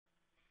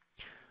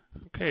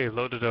Okay,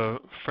 loaded a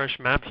fresh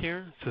map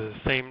here. It's the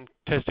same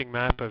testing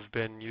map I've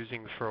been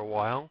using for a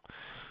while.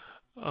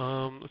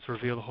 Let's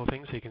reveal the whole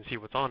thing so you can see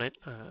what's on it.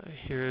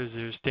 Here's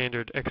your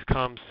standard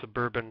XCOM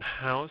suburban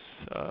house,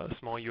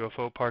 small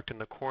UFO parked in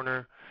the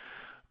corner,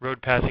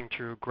 road passing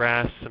through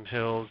grass, some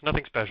hills,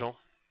 nothing special.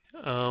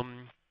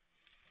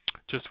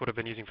 Just what I've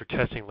been using for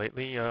testing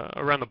lately.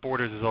 Around the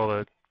borders is all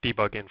the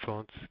debug info.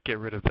 Let's get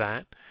rid of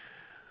that.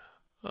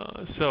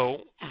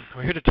 So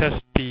we're here to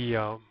test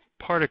the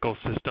particle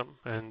system,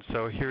 and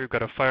so here we've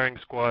got a firing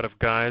squad of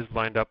guys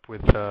lined up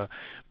with a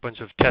bunch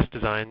of test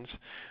designs.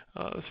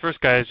 This first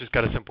guy has just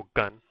got a simple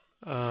gun,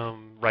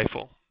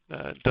 rifle.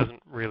 It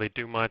doesn't really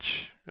do much.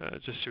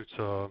 It just shoots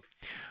a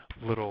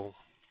little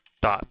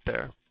dot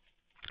there.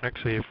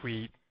 Actually, if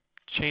we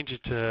change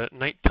it to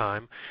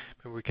nighttime,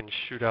 maybe we can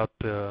shoot out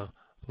the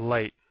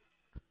light.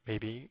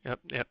 Maybe.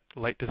 Yep,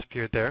 light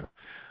disappeared there.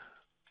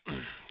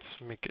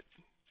 Let's make it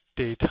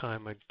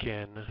daytime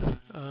again.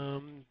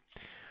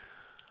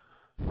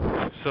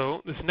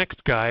 So this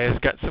next guy has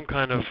got some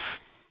kind of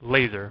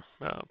laser,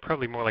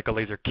 probably more like a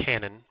laser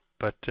cannon,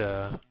 but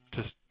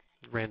just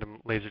random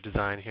laser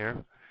design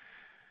here.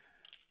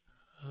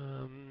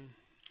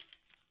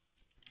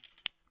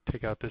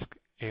 Take out this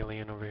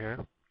alien over here.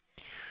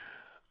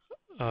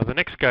 The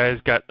next guy has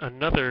got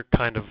another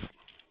kind of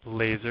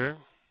laser,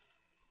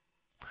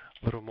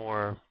 a little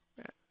more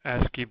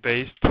ASCII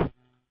based.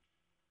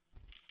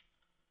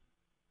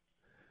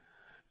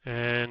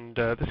 And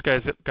this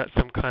guy's got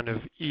some kind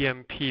of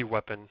EMP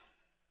weapon.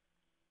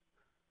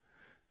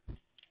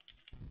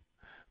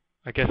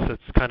 I guess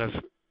that's kind of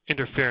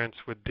interference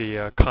with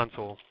the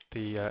console,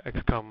 the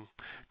XCOM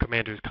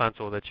Commander's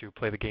console that you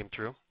play the game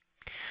through.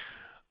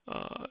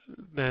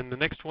 Then the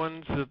next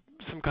one's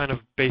some kind of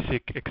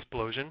basic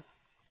explosion.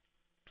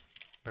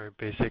 Very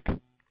basic.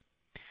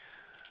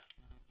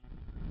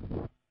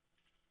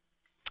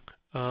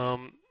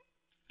 And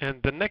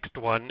the next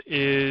one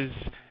is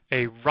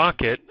a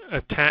rocket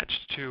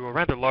attached to a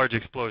rather large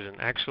explosion.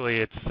 Actually,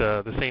 it's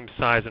the same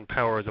size and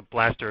power as a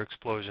blaster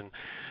explosion,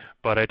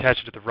 but I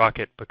attached it to the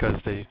rocket because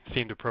they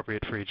seemed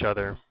appropriate for each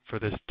other for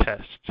this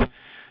test.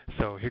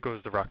 So here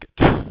goes the rocket.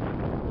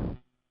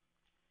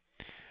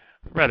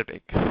 Rather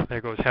big.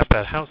 There goes half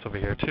that house over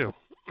here, too.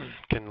 You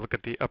can look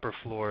at the upper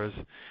floors,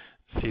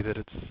 see that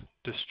it's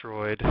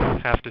destroyed,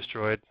 half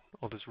destroyed.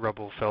 All this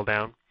rubble fell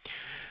down.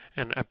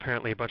 And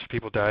apparently a bunch of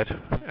people died.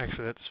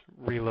 Actually, let's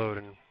reload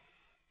and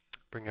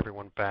bring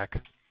everyone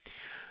back.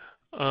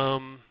 So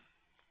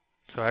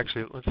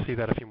actually, let's see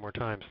that a few more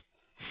times.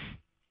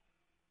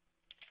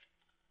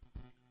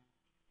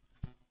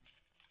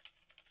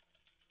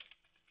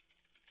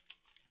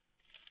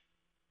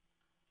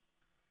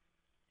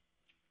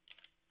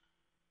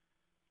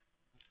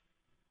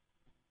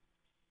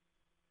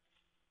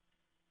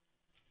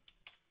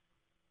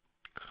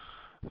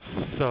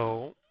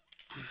 So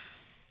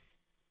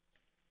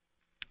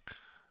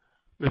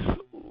this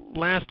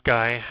last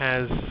guy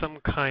has some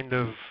kind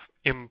of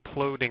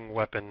imploding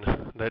weapon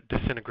that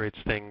disintegrates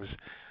things.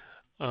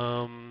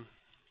 Actually,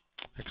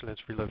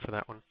 let's reload for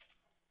that one.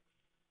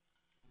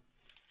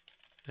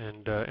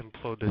 And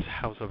implode this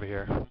house over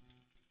here.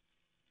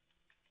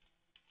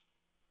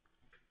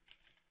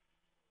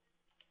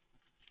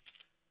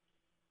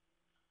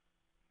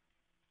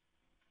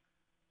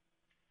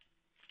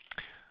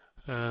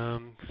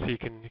 So you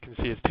can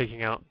see it's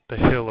taking out the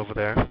hill over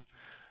there.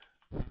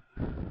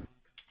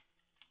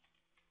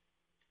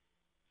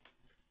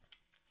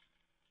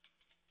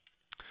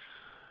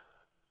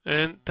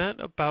 And that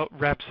about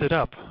wraps it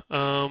up.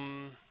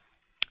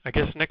 I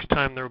guess next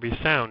time there will be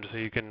sound so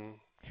you can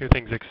hear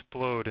things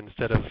explode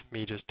instead of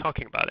me just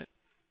talking about it.